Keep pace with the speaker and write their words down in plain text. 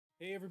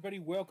Hey everybody,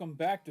 welcome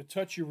back to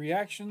Touchy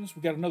Reactions.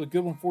 We got another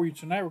good one for you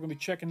tonight. We're going to be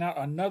checking out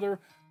another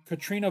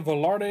Katrina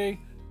Velarde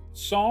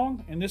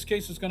song. In this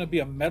case, it's going to be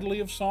a medley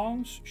of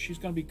songs. She's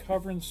going to be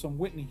covering some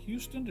Whitney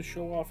Houston to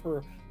show off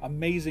her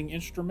amazing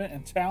instrument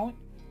and talent.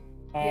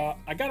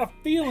 I got a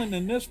feeling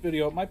in this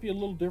video it might be a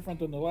little different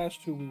than the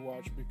last two we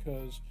watched,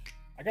 because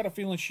I got a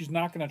feeling she's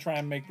not going to try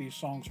and make these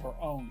songs her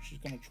own. She's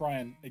going to try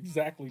and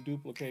exactly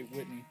duplicate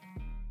Whitney.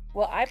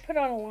 Well, I put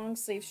on a long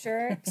sleeve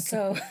shirt,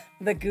 so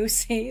the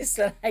goosies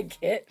that I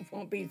get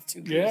won't be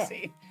too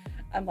goosey. Yeah.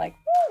 I'm like,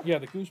 woo! Yeah,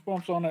 the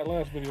goosebumps on that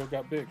last video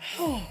got big.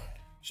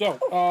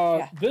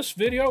 So, this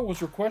video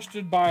was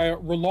requested by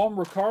Rolom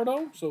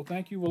Ricardo. So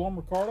thank you, Rolom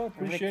Ricardo.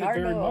 Appreciate it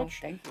very much.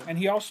 Thank you. And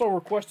he also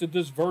requested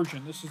this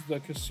version. This is the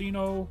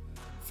Casino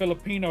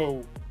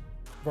Filipino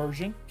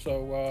version.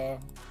 So,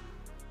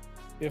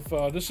 if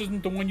this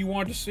isn't the one you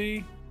wanted to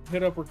see,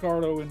 hit up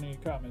Ricardo in the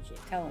comments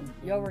section. Tell him,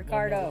 yo,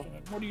 Ricardo.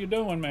 What are you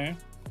doing, man?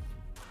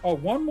 Oh,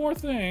 one more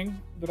thing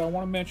that I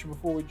want to mention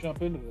before we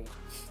jump into this.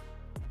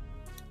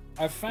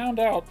 I found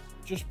out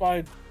just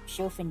by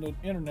surfing the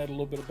internet a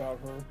little bit about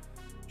her.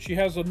 She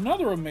has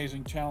another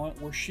amazing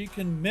talent where she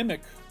can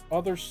mimic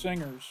other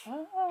singers.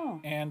 Oh.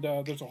 And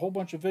there's a whole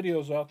bunch of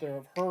videos out there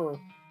of her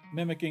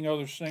mimicking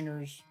other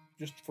singers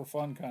just for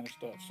fun kind of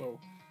stuff. So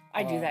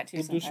I do that too.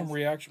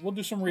 We'll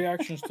do some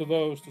reactions to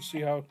those to see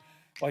how,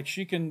 like,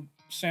 she can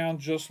sound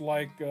just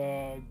like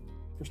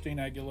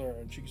Christina Aguilera,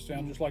 and she can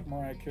sound just like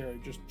Mariah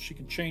Carey. She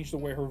can change the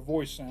way her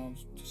voice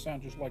sounds to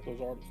sound just like those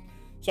artists.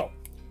 So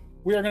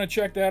we are going to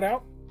check that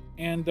out,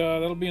 and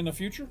that'll be in the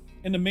future.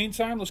 In the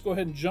meantime, let's go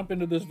ahead and jump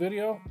into this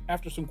video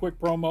after some quick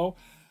promo.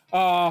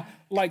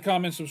 Like,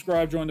 comment,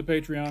 subscribe, join the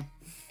Patreon.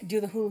 Do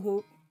the hula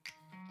hoop.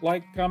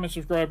 Like, comment,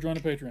 subscribe, join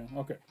the Patreon.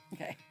 Okay.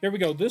 Here we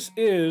go. This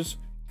is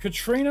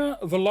Katrina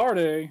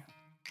Velarde,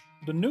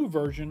 the new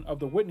version of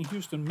the Whitney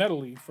Houston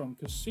Medley from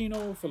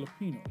Casino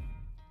Filipino.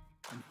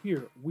 And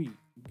here we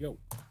go.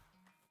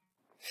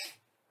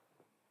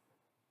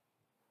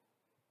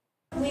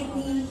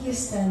 Whitney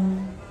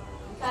Houston,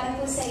 para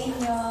po sa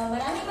inyo.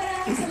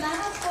 Maraming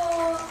salamat po.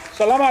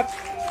 Salamat!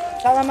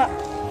 Salamat!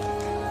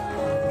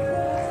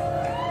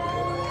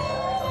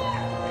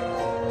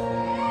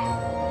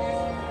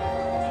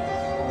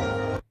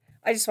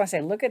 I just want to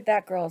say, look at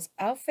that girl's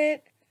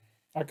outfit.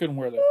 I couldn't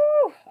wear that.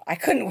 Woo! I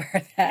couldn't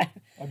wear that.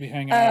 I'd be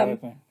hanging out of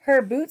that thing.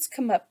 Her boots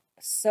come up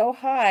so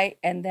high,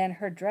 and then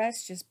her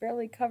dress just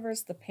barely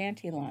covers the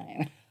panty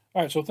line.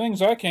 All right, so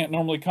things I can't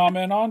normally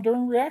comment on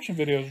during reaction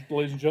videos,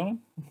 ladies and gentlemen.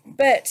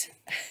 But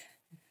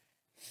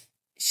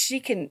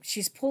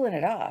she's pulling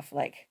it off.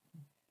 Like,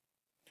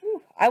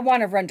 whew, I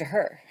want to run to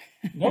her.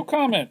 No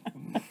comment.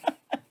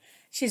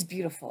 She's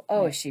beautiful.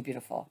 Oh, is she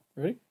beautiful?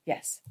 Ready?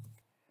 Yes.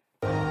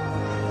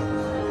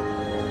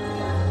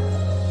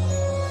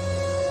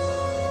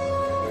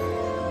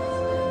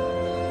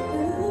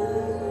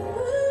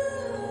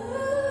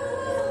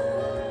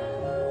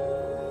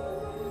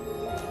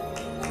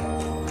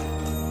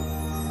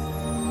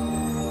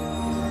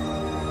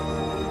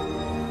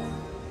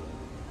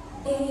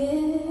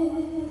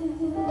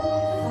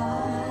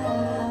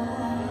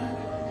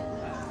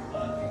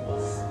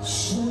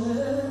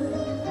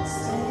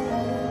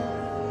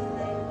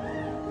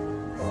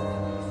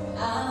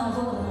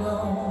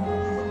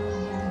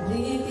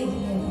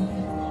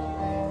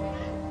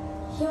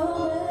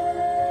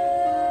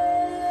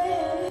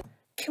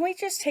 Can we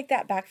just take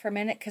that back for a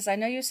minute? Because I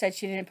know you said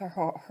she didn't put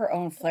her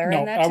own flair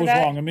in that. No, I was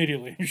wrong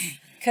immediately.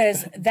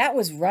 Because that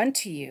was Run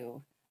to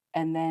You.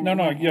 And then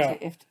yeah.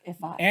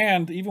 If I.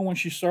 And even when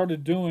she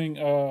started doing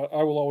I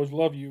Will Always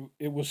Love You,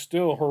 it was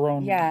still her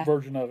own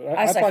version of it.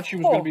 I thought she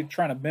was going to be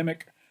trying to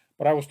mimic,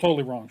 but I was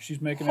totally wrong. She's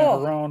making it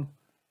her own.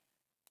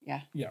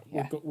 Yeah.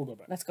 We'll go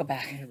back. Let's go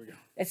back. Here we go.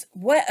 It's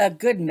what a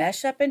good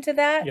mesh up into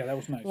that. Yeah, that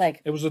was nice.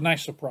 Like, it was a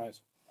nice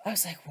surprise. I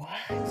was like, what?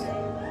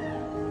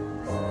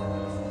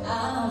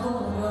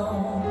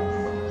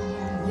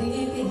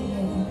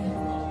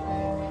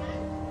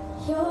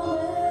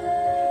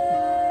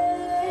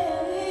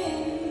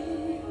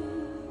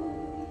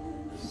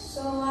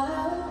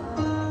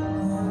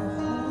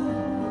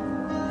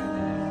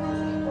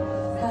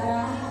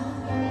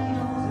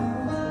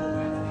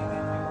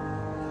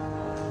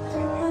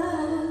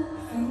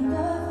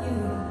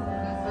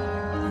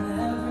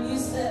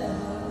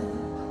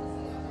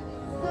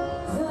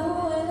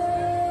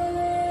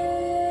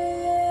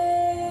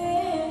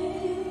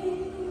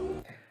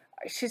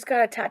 She's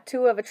got a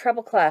tattoo of a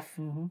treble clef.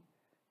 Mm-hmm.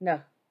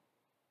 No,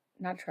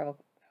 not treble.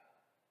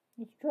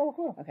 It's a treble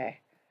clef. Okay.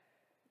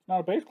 Not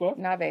a bass clef.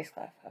 Not a bass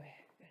clef. Okay.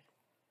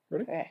 Good.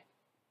 Ready? Okay.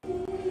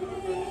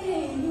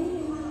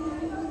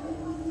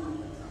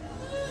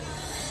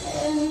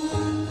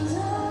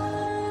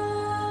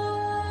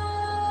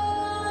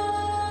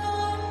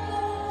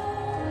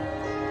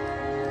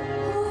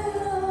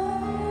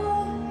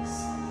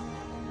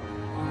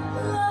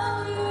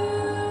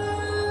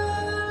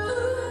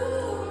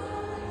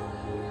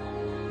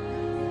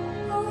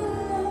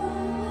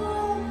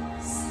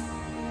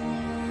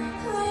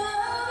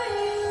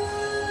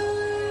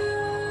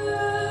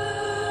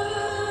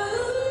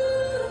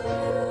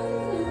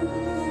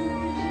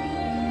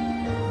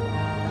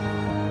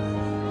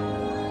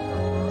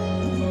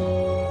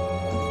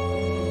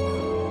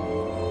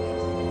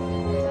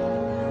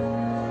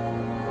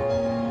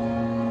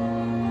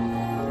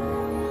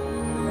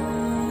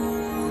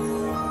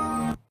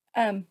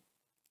 Um,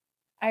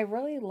 I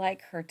really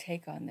like her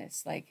take on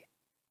this. Like,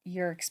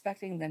 you're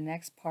expecting the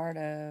next part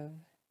of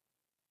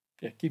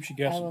Yeah, keeps you "I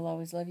guessing. Will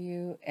Always Love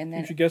You," and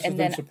then Keeps you guessing,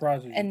 then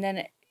surprises you. and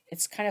then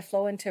it's kind of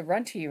flowing to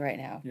 "Run to You" right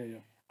now. Yeah, yeah.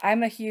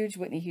 I'm a huge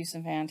Whitney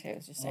Houston fan too.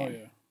 Just Oh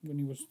saying. yeah,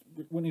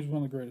 Whitney's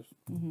one of the greatest.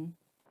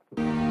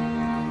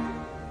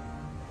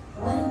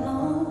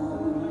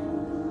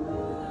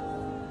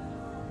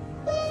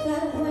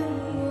 That when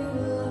you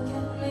look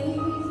at me,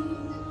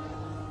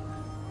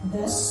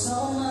 there's so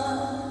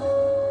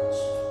much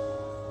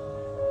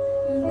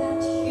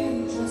that you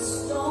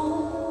just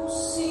don't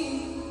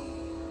see.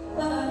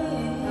 But if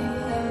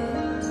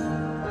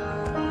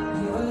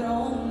you would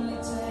only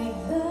take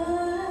the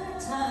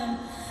time,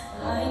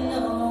 I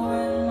know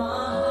in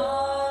my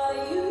heart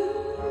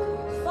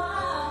you'd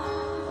find.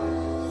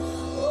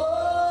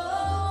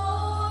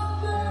 Oh,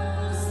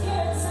 girls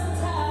scared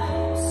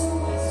sometimes, so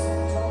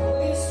don't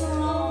be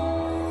strong.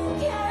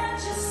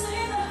 Can't you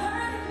see the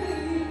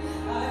heartbeat?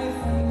 I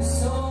feel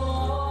so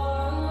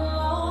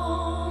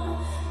alone.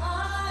 I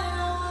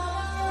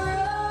wanna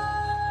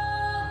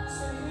run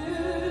to you.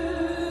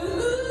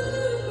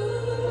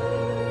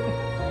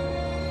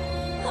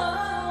 I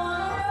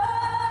wanna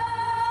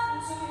run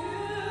to you.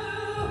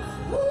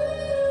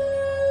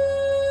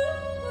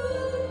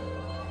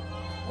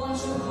 Won't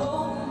you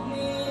hold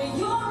me in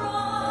your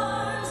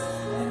arms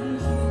and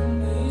keep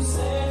me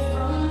safe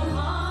from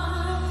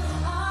harm?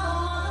 I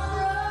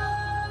wanna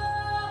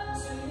run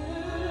to you.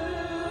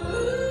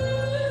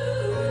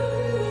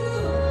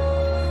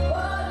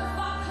 What if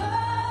I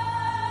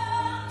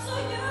come to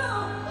you?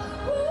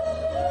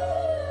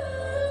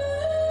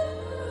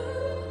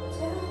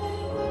 Tell me,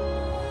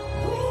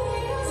 will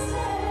you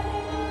stay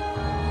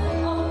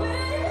or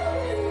will you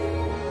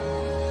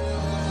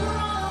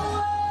run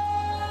away?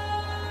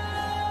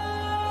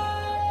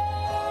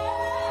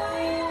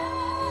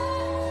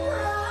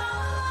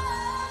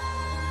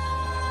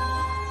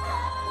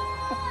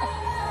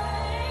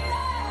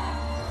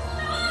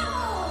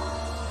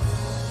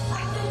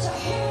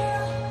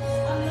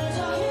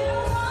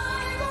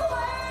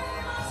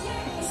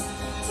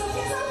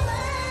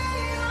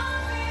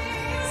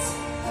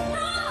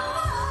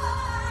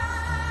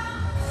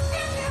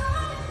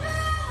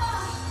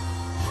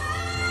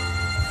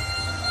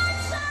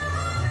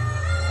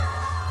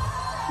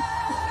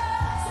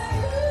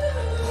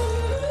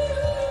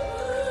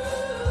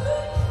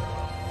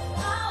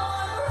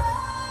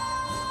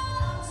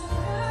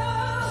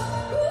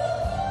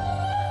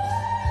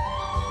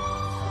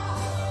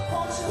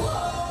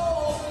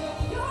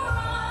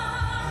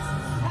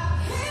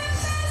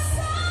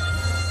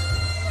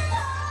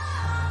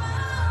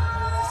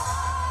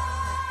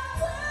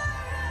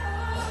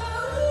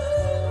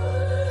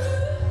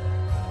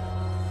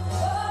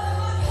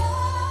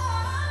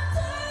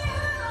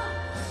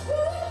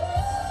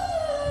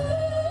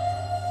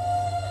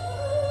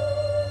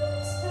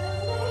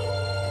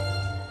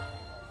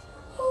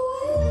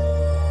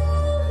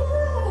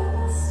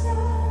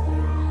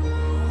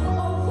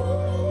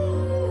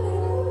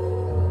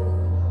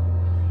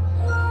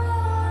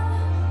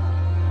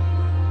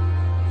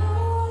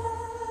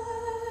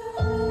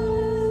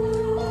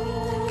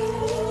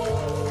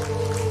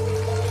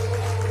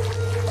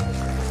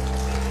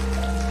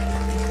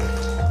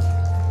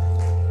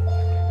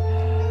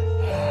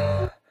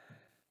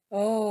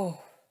 Oh,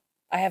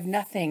 I have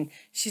nothing.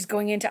 She's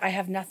going into I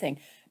have nothing.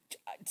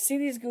 See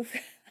these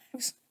goofy.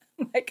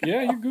 I'm like,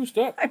 Yeah, you're goosed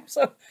up.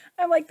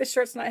 I'm like the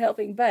shirt's not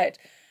helping, but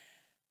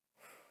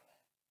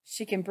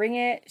she can bring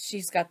it.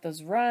 She's got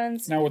those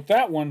runs. Now with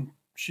that one,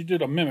 she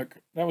did a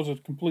mimic. That was a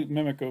complete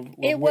mimic of It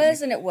Whitney.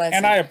 was and it wasn't.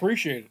 And I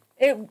appreciate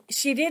it.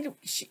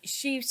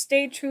 She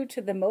stayed true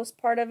to the most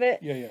part of it.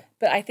 Yeah, yeah.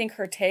 But I think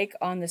her take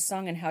on the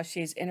song and how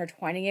she's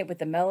intertwining it with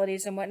the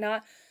melodies and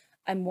whatnot,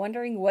 I'm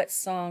wondering what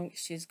song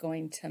she's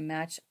going to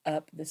match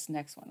up this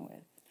next one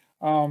with.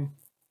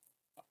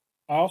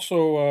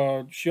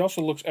 She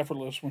also looks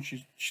effortless when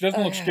she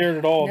doesn't look scared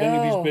at all of any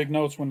of these big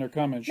notes when they're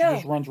coming. She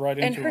just runs right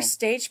into them. And her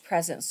stage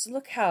presence,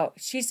 look how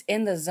she's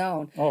in the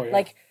zone. Oh, yeah.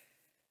 Like,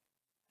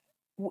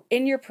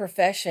 in your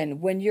profession,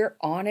 when you're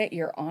on it,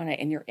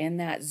 and you're in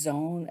that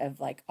zone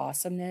of, like,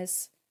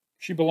 awesomeness.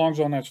 She belongs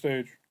on that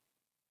stage.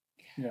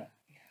 Yeah,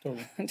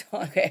 totally.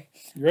 Okay.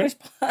 You ready?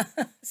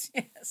 Yes.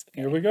 Okay.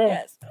 Here we go.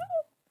 Yes.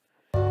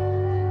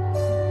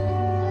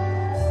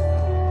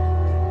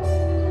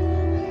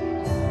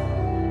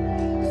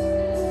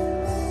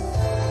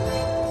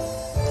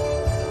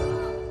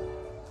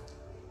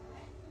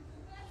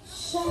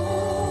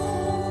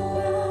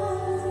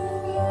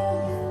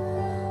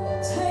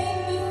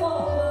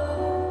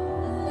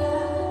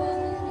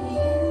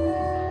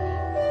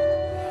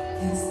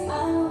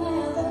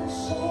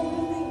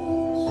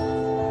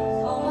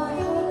 Oh my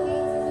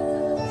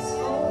God.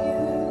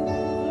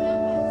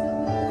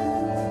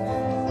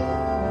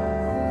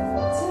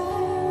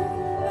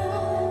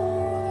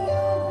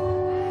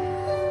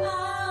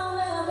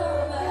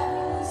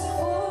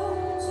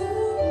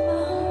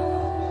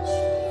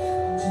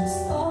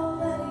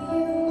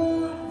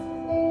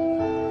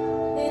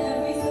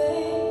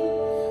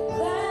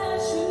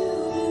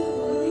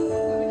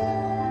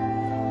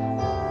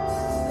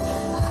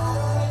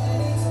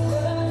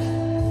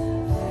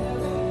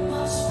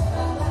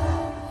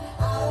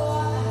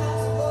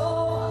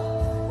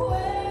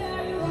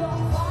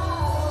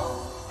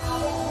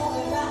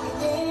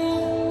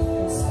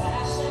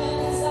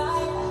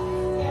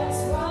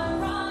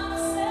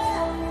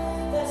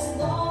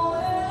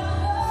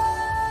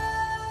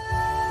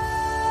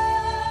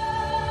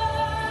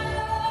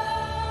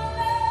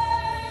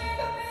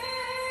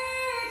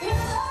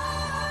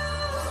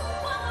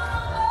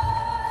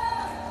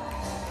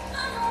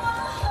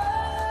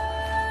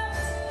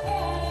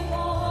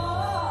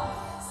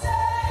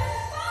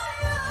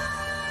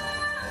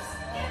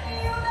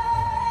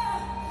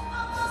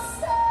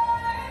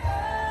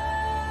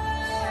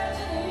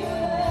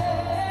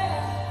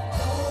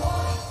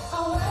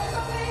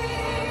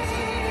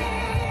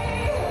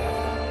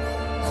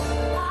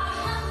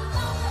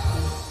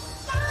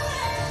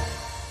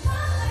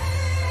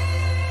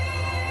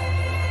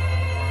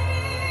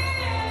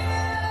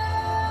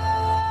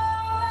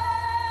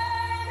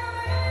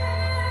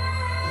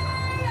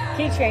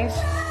 Key change.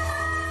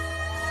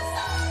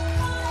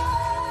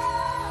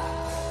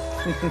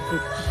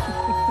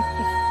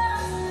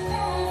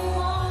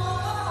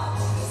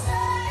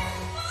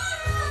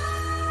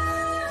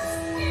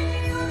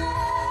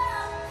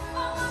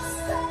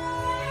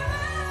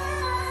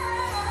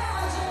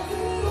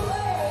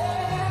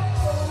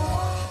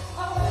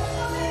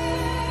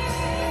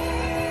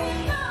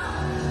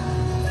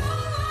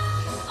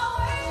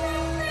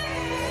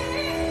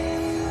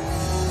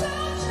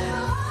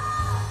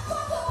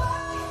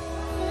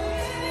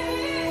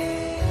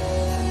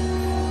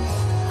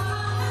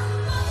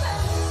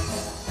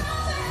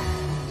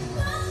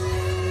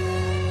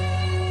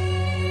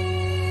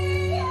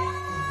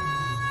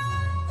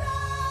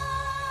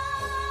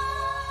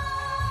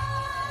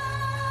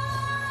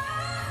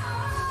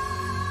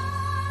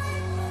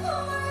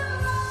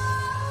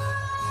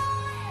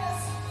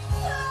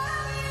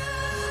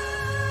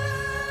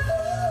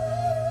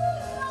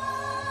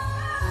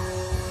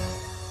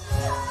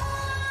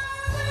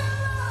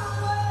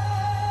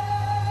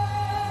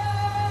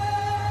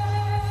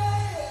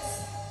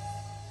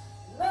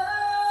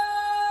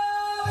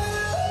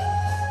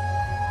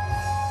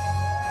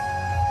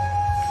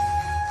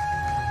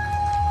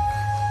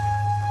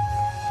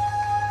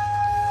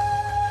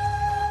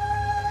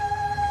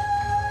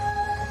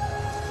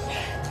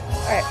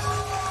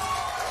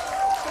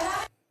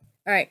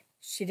 All right.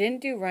 She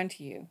didn't do Run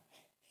to You.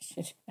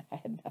 I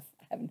have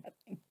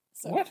nothing.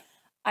 So What?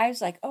 I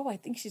was like, oh, I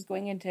think she's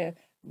going into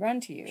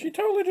Run to You. She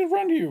totally did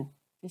Run to You.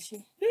 Did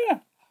she? Yeah.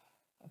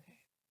 Okay.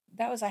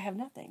 That was I Have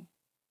Nothing.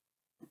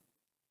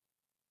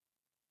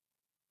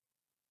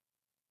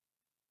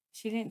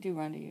 She didn't do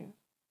Run to You.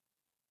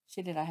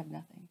 She did I Have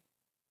Nothing.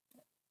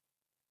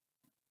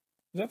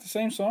 Is that the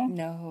same song?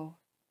 No.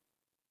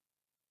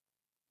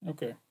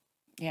 Okay.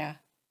 Yeah.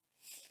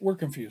 We're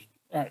confused.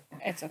 All right.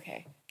 It's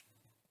okay.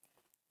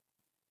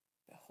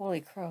 But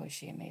holy crow, is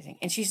she amazing.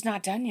 And she's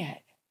not done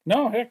yet.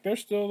 No, heck, they're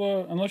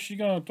still, unless she's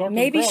going to talk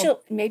Maybe to the crowd.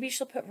 maybe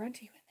she'll put Run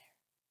to You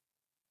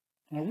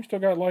in We still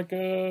got like, I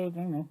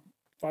don't know,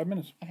 5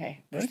 minutes. there.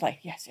 Okay. Ready? Press play.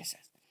 Yes, yes,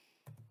 yes.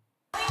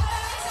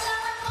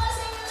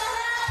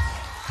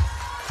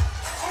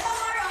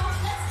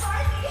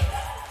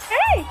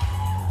 Hey!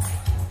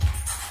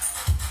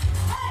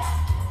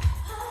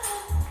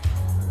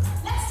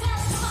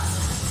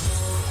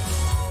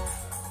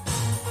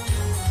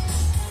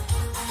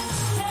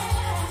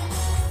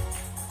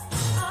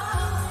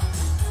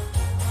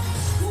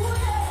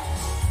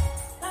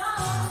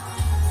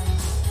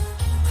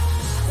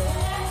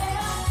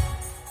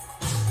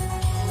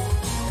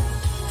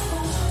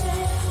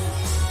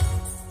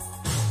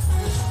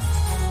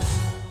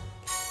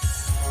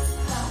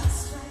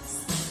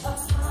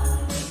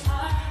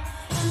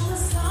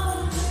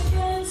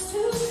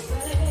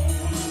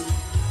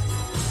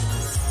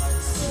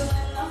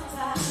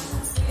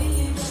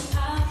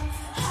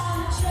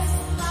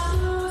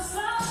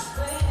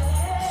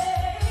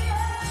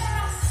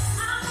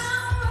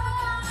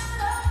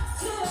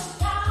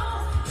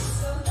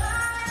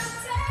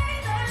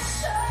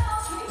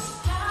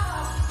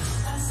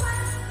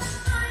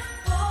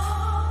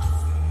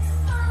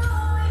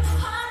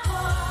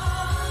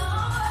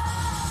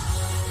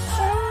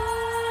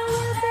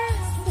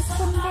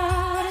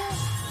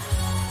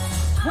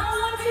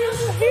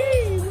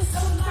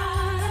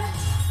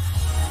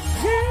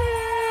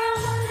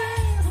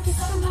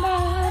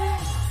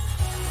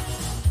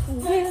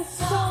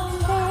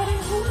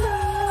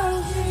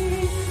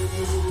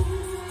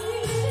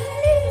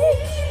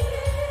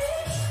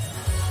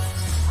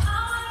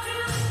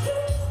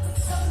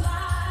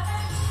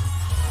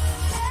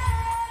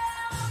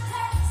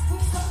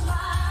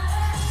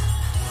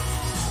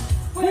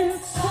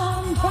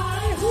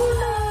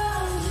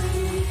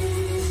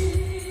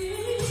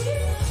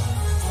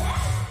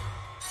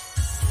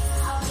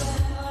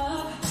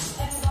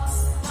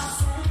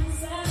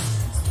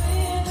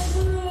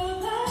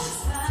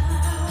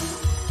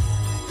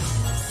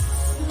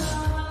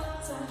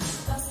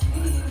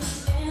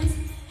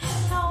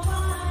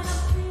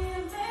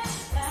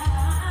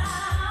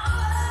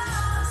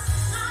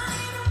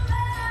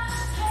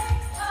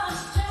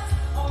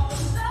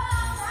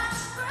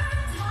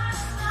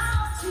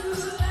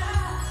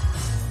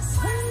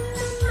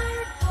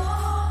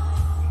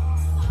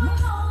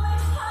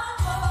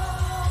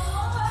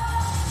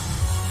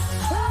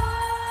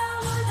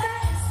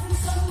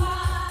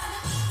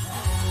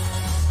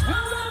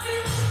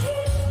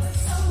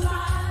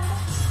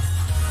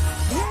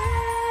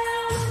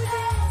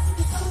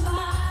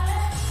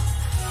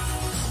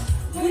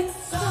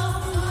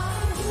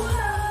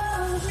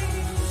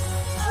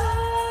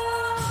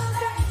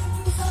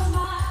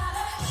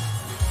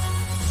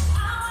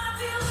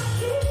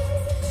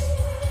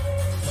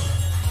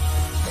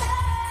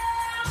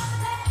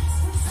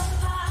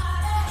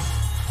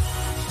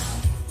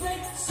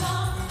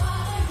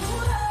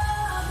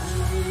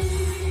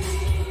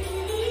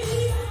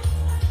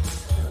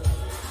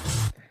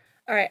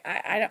 All right,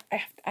 I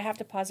have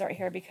to pause right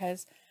here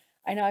because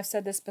I know I've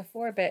said this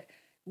before, but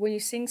when you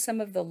sing some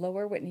of the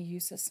lower Whitney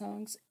Houston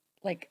songs,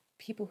 like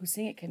people who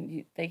sing it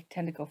they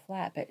tend to go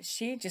flat, but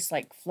she just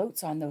like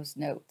floats on those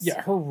notes.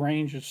 Yeah, her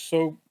range is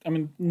so. I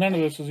mean, none of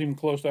this is even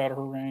close to out of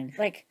her range.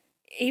 Like,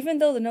 even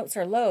though the notes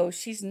are low,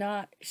 she's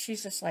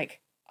just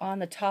like on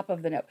the top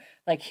of the note.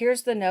 Like,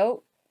 here's the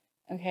note,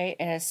 okay?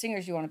 And as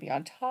singers, you want to be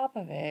on top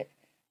of it,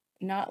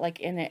 not like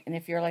in it. And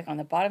if you're like on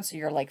the bottom, so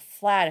you're like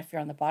flat if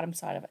you're on the bottom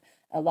side of it.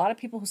 A lot of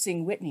people who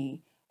sing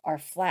Whitney are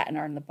flat and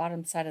are on the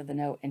bottom side of the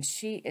note, and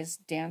she is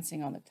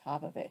dancing on the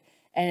top of it.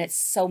 And it's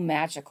so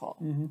magical.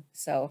 Mm-hmm.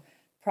 So,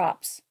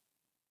 props.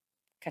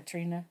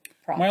 Katrina,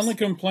 props. My only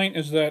complaint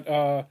is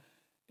that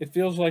it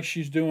feels like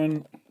she's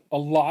doing a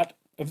lot.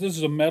 If this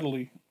is a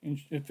medley,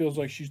 it feels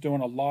like she's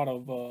doing a lot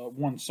of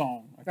one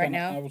song.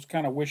 I was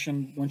kind of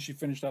wishing when she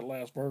finished that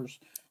last verse,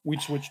 we'd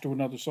switch to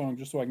another song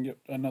just so I can get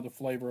another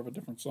flavor of a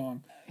different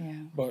song. Yeah.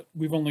 But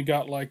we've only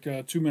got like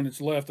 2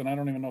 minutes left, and I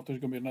don't even know if there's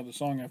going to be another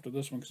song after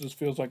this one because this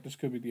feels like this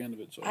could be the end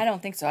of it. So I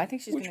don't think so. I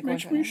think she's going to go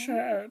which makes me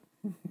sad.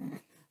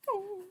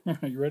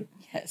 You ready?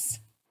 Yes.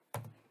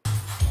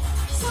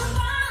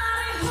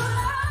 Somebody who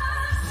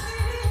loves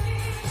me,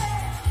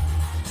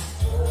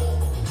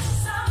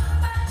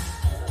 somebody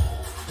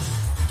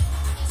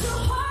to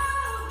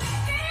hold me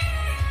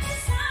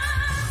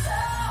inside. So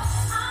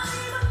I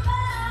even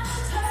better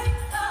take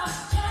the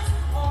chance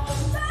on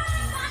the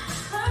night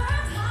that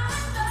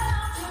learns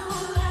how to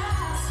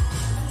last.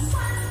 And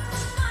when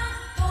the night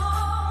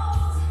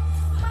falls,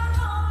 my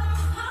lonely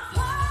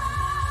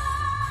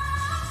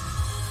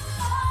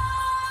heart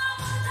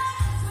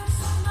dance with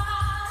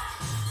somebody.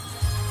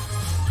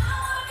 I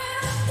wanna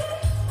get a kick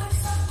with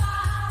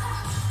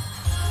somebody.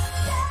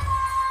 Yeah,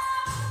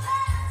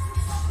 dance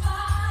with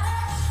somebody.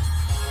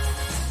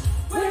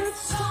 With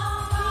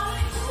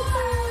somebody who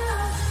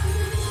loves me.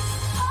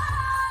 Oh,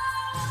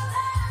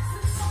 dance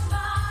with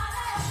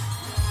somebody.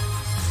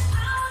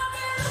 I wanna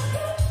get a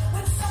kick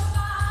with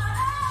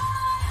somebody.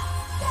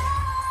 Yeah,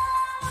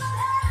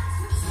 dance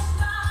with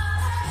somebody.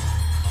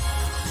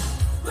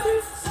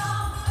 With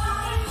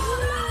somebody who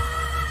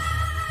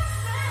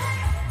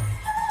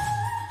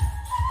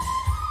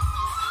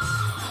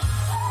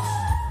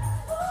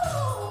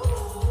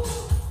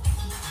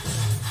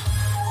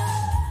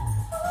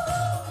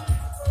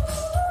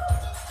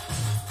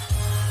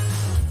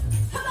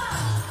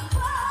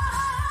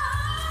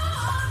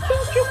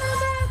Don't you want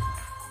that?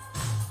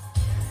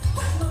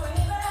 With my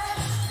baby,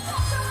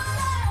 don't you want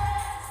that?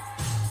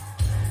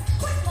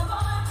 With my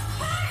boy,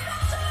 hey,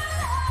 don't you want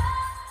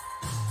that?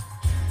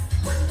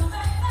 With my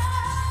baby,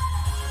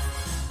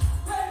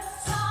 with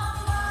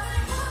somebody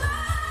who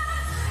loves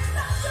me,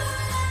 don't you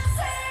want that?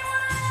 Say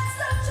what it is,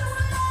 don't you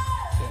want that?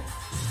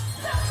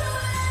 Don't you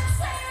want that?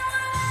 Say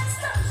what it is,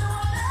 don't you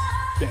want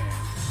that? Damn.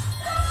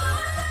 Don't you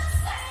want that?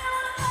 Say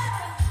what it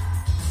is.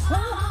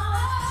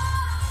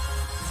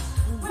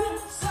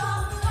 With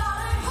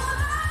somebody who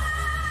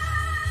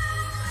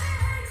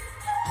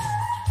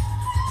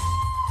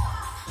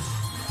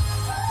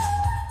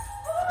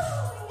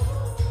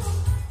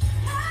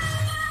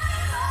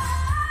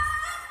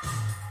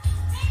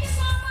Thank you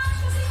so much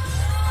for being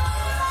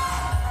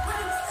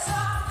with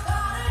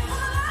somebody who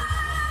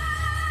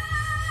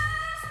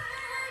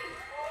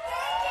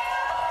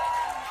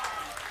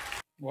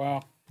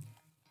Wow.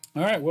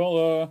 All right.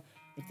 Well,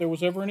 if there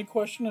was ever any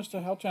question as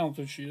to how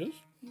talented she is,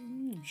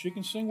 she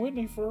can sing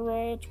Whitney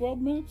for 12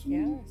 minutes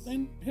Yes.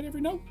 and hit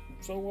every note.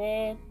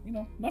 So,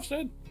 enough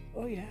said.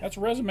 Oh, yeah. That's a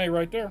resume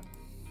right there.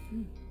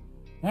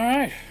 All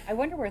right. I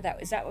wonder where that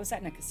was. Was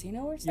that in a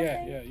casino or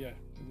something? Yeah. It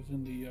was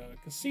in the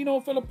Casino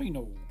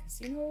Filipino.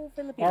 Casino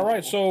Filipino. All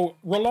right. So,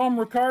 Roland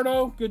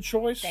Ricardo, good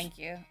choice. Thank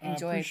you. I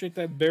Enjoy. appreciate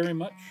that very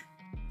much.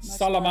 Much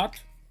Salamat. luck.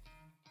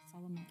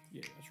 Salamat.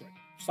 Yeah, that's right.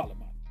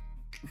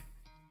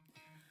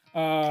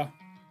 Salamat.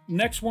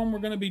 Next one we're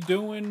going to be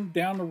doing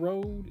down the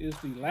road is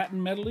the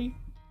Latin medley.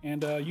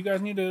 And you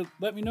guys need to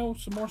let me know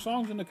some more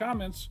songs in the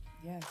comments.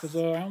 Yes. Because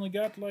I only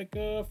got like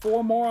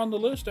 4 more on the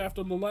list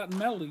after the Latin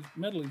medley.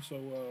 So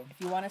If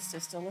you want us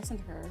to still listen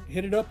to her.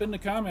 hit it up in the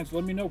comments.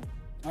 Let me know.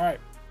 All right.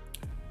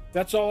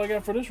 That's all I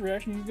got for this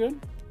reaction. You good?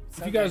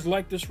 So If you guys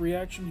like this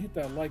reaction, hit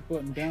that like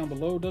button down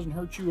below. It doesn't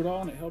hurt you at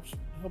all, and it helps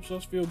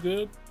us feel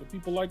good. The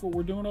people like what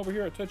we're doing over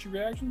here at Touchy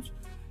Reactions.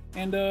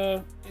 And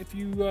if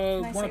you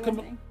want to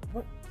come...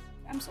 What?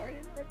 I'm sorry to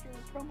interrupt your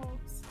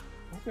promos.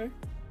 Okay.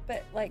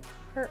 But like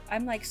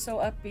I'm like so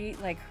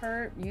upbeat. Like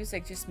her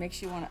music just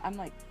makes you want to. I'm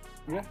like,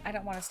 Yeah. I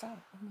don't want to stop.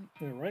 I'm like,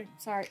 Yeah, right.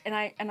 sorry, and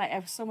I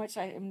have so much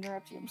I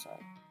interrupt you. I'm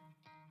sorry.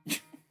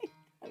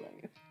 I love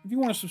you. If you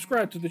want to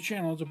subscribe to the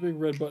channel, there's a big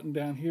red button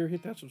down here.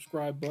 Hit that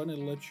subscribe button.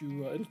 It'll let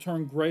you. It'll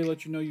turn gray,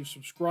 let you know you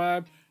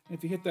subscribed. And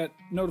if you hit that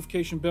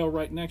notification bell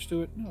right next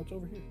to it, no, it's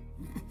over here.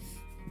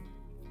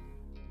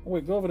 Oh,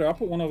 wait, go over there. I'll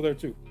put one over there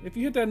too. If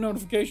you hit that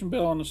notification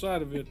bell on the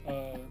side of it,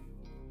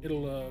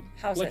 it'll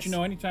How's let this? you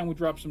know anytime we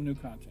drop some new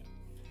content.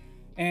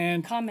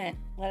 And Comment.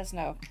 Let us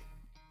know.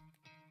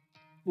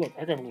 look,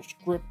 I got a little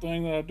script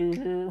thing that I do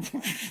here.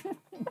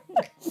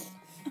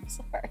 I'm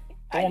sorry.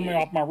 Throwing me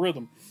off my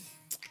rhythm.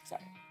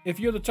 Sorry. If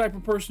you're the type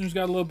of person who's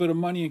got a little bit of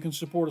money and can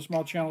support a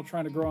small channel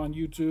trying to grow on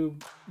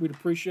YouTube, we'd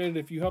appreciate it.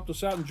 If you helped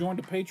us out and joined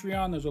the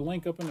Patreon, there's a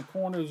link up in the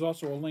corner. There's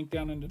also a link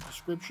down in the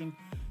description.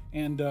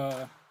 And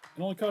it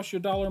only costs you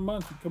 $1 a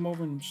month. You come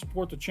over and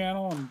support the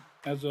channel. And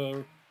as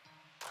a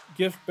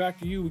gift back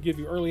to you, we give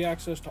you early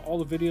access to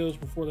all the videos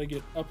before they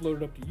get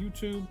uploaded up to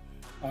YouTube.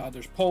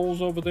 There's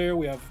polls over there.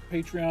 We have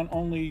Patreon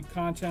only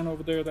content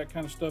over there, that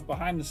kind of stuff,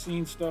 behind the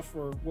scenes stuff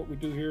for what we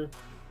do here.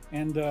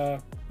 And,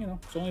 you know,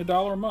 it's only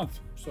 $1 a month.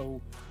 So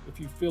if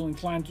you feel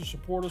inclined to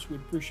support us,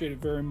 we'd appreciate it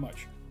very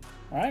much.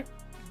 All right?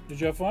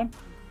 Did you have fun?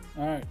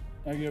 All right.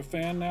 Are you a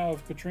fan now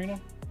of Katrina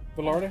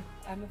Velarde?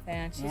 I'm a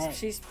fan. Right.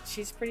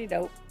 She's pretty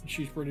dope.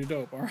 She's pretty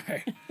dope. All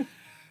right.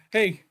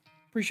 Hey,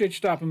 appreciate you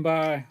stopping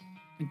by.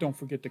 And don't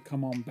forget to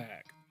come on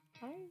back.